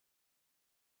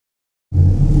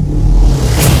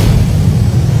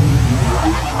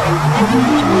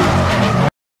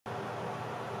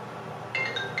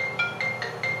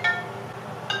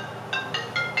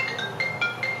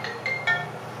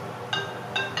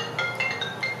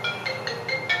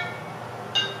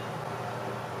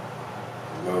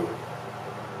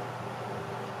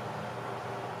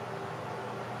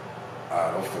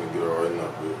I'm finna get her right now,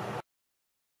 bitch.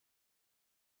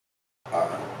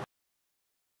 Alright.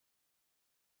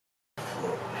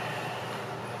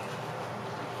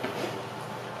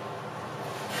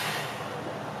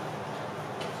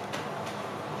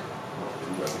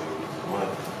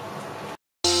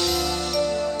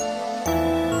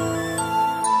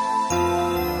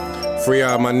 Free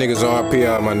all my niggas,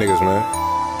 RP all my niggas, man.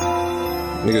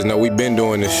 Niggas know we been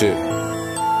doing this shit.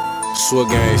 Swag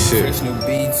gang shit. Fresh new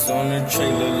beats on the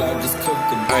trailer, I just cooked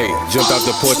the Hey, jumped off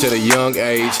the porch at a young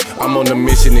age. I'm on a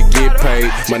mission to get paid.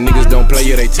 My niggas don't play,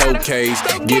 yeah, they toe cage.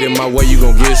 Get in my way, you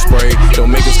gon' get sprayed. Don't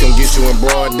make us come get you in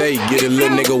broad day. Get a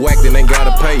little nigga whacked and ain't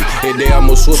gotta pay. Hey, they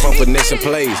almost swift on finessing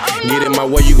plays. Get in my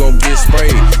way, you gon' get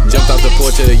sprayed. Jumped off the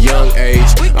porch at a young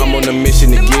age. I'm on a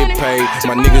mission to get paid.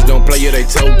 My niggas don't play, yeah, they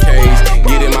toe cage.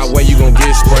 Get in my way, you gon'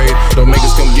 get sprayed. Don't make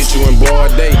us come get you in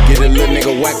broad day. Get a little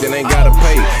nigga whacked and ain't gotta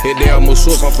pay. Hey, they almost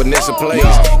swift on finessing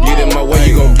plays. Get in my way,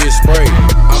 you gon' get sprayed.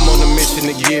 I'm on a mission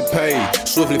to get paid.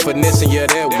 Swiftly finessing, yeah,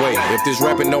 that way. If this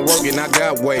rapping don't work, then I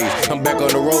got ways. I'm back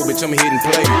on the road, bitch, I'm hitting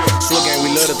play. Swag gang,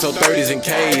 we love to tow 30s and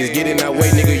K's. Get in that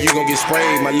way, nigga, you gon' get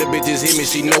sprayed. My little bitch just hit me,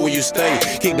 she know where you stay.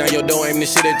 Kick down your door, aim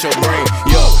this shit at your brain.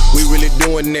 Yo, we really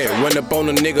doing that. Run up on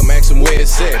a nigga, ask him where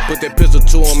it's at. Put that pistol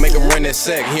to him, make him run that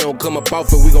sack. He don't come up off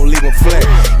it, we gon' leave him flat.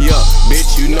 Yo,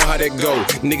 bitch, you know how that go.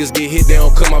 Niggas get hit, they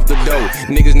don't come off the dough.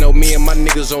 Niggas know me and my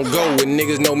niggas on go. And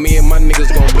niggas know me and my niggas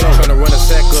gon' blow. Tryna run a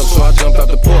sack up, so I jumped out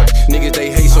the porch. Niggas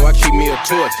they hate, so I keep me a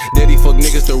torch. Daddy fuck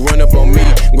niggas to run up on me.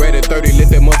 Grad at 30, let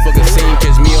that motherfucker scene.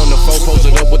 Catch me on the phone,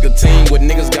 posted up with the team. What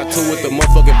niggas got to with the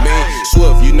motherfucking beam.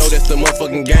 Swift, you know that's the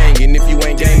motherfucking gang. And if you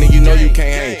ain't gang, then you know you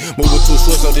can't hang. Moving too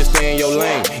swift, so just stay in your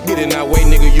lane. Get in our way,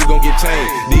 nigga, you gon' get chained.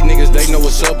 These niggas, they know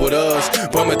what's up with us.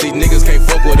 Promise these niggas can't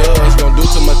fuck with us. Don't do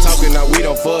too much talking, now we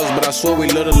don't fuzz. But I swear we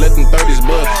little let them 30s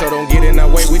buzz. So don't get in our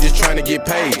way, we just trying to get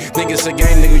paid. Think it's a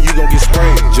game, nigga, you gon' get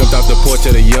sprayed. Jumped off the porch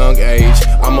at a young age.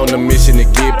 I'm on a mission to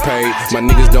get paid. My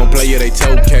niggas don't play, yeah, they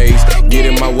toe cage. Get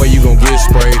in my way, you gon' get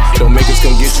sprayed. Don't make us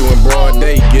come get you in broad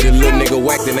day. Get a little nigga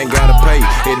whacked and ain't gotta pay.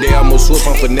 Hey, they almost swift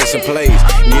on finessing plays.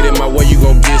 Get in my way, you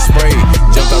gon' get sprayed.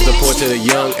 Jumped off the porch at a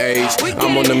young age.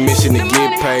 I'm on a mission to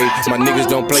get paid. My niggas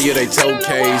don't play, yeah, they toe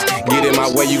cage. Get in my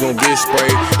way, you gon' get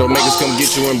sprayed. Don't make us come get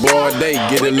you in broad day.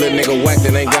 Get a little nigga whacked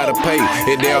and ain't gotta pay.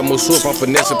 Hey, they almost swift on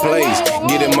finessing plays.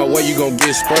 Get in my way, you gon'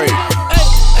 get sprayed.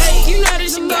 You know how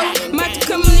this shit go. Might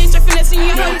come in, start finessing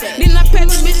your hoe. Then I pat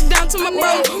the bitches down to my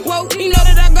bro. Whoa, you know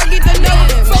that I go get the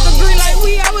dough. Fuck a green like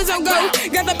we always on go.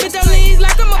 Got the bitch on knees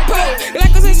like I'm a pole.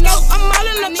 Like a scope, I'm all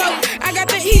in the throat. I got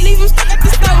the heat, leave him stuck at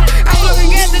the stove. I flow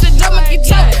gas to the dough, make it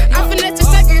choke. I finesse the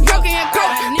second, broken and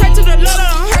coke. Pray to the Lord, I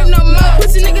don't hurt no more.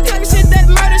 Pussy nigga talking shit, that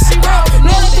murder she wrote.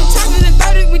 No, that's the chocolate and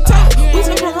 30 we tote. We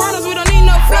some piranhas, we don't need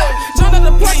no float. Jumped on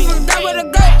the porch, for the dough with a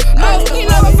go. Oh, you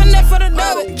know I finesse for the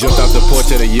dough. Jumped off the porch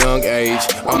at a young age.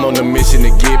 I'm on a mission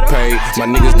to get paid. My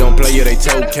niggas don't play, yeah, they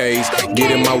toe cage. Get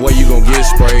in my way, you gon' get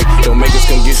sprayed. Don't make us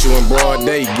come get you in broad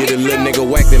day. Get a little nigga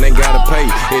whacked and ain't gotta pay.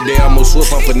 Hey, they almost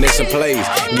swift on finessing plays.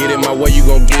 Get in my way, you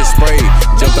gon' get sprayed.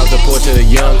 Jumped off the porch at a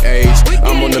young age.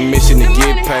 I'm on a mission to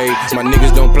get paid. My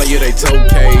niggas don't play, yeah, they toe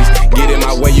cage. Get in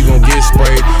my way, you gon' get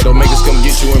sprayed. Don't make us come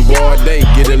get you in broad day.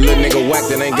 Get a little nigga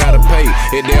whacked and ain't gotta pay.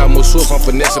 Hey, they almost swift on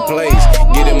finessing plays.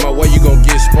 Get in my way, you gon'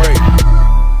 get sprayed.